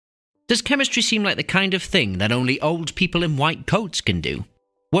Does chemistry seem like the kind of thing that only old people in white coats can do?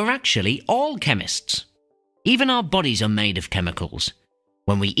 We're actually all chemists. Even our bodies are made of chemicals.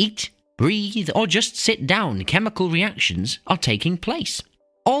 When we eat, breathe, or just sit down, chemical reactions are taking place.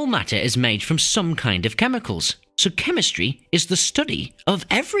 All matter is made from some kind of chemicals, so chemistry is the study of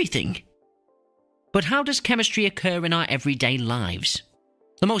everything. But how does chemistry occur in our everyday lives?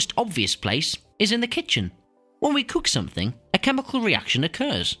 The most obvious place is in the kitchen. When we cook something, a chemical reaction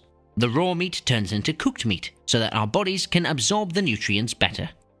occurs. The raw meat turns into cooked meat so that our bodies can absorb the nutrients better.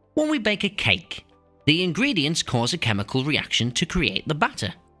 When we bake a cake, the ingredients cause a chemical reaction to create the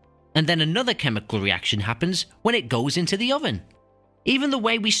batter. And then another chemical reaction happens when it goes into the oven. Even the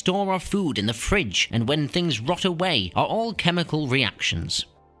way we store our food in the fridge and when things rot away are all chemical reactions.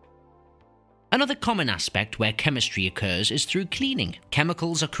 Another common aspect where chemistry occurs is through cleaning.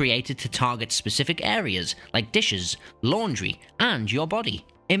 Chemicals are created to target specific areas like dishes, laundry, and your body.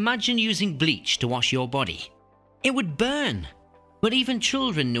 Imagine using bleach to wash your body. It would burn. But even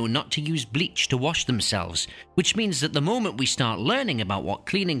children know not to use bleach to wash themselves, which means that the moment we start learning about what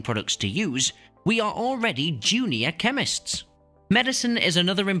cleaning products to use, we are already junior chemists. Medicine is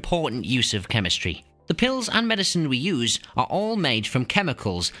another important use of chemistry. The pills and medicine we use are all made from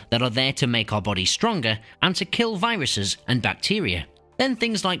chemicals that are there to make our body stronger and to kill viruses and bacteria. Then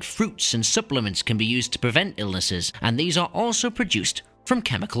things like fruits and supplements can be used to prevent illnesses, and these are also produced from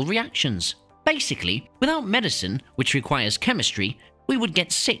chemical reactions. Basically, without medicine, which requires chemistry, we would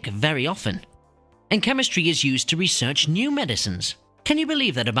get sick very often. And chemistry is used to research new medicines. Can you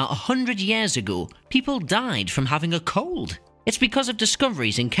believe that about 100 years ago, people died from having a cold? It's because of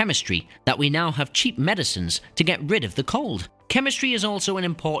discoveries in chemistry that we now have cheap medicines to get rid of the cold. Chemistry is also an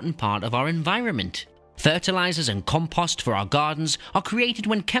important part of our environment. Fertilizers and compost for our gardens are created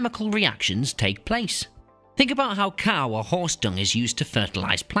when chemical reactions take place. Think about how cow or horse dung is used to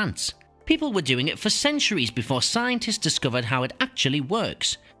fertilize plants. People were doing it for centuries before scientists discovered how it actually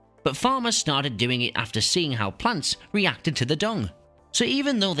works. But farmers started doing it after seeing how plants reacted to the dung. So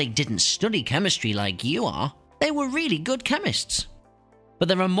even though they didn't study chemistry like you are, they were really good chemists. But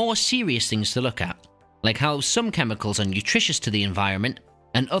there are more serious things to look at, like how some chemicals are nutritious to the environment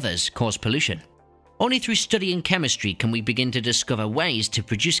and others cause pollution. Only through studying chemistry can we begin to discover ways to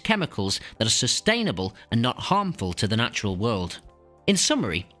produce chemicals that are sustainable and not harmful to the natural world. In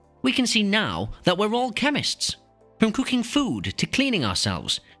summary, we can see now that we're all chemists. From cooking food to cleaning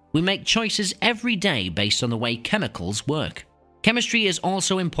ourselves, we make choices every day based on the way chemicals work. Chemistry is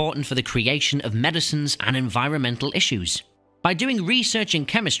also important for the creation of medicines and environmental issues. By doing research in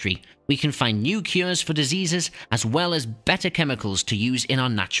chemistry, we can find new cures for diseases as well as better chemicals to use in our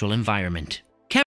natural environment.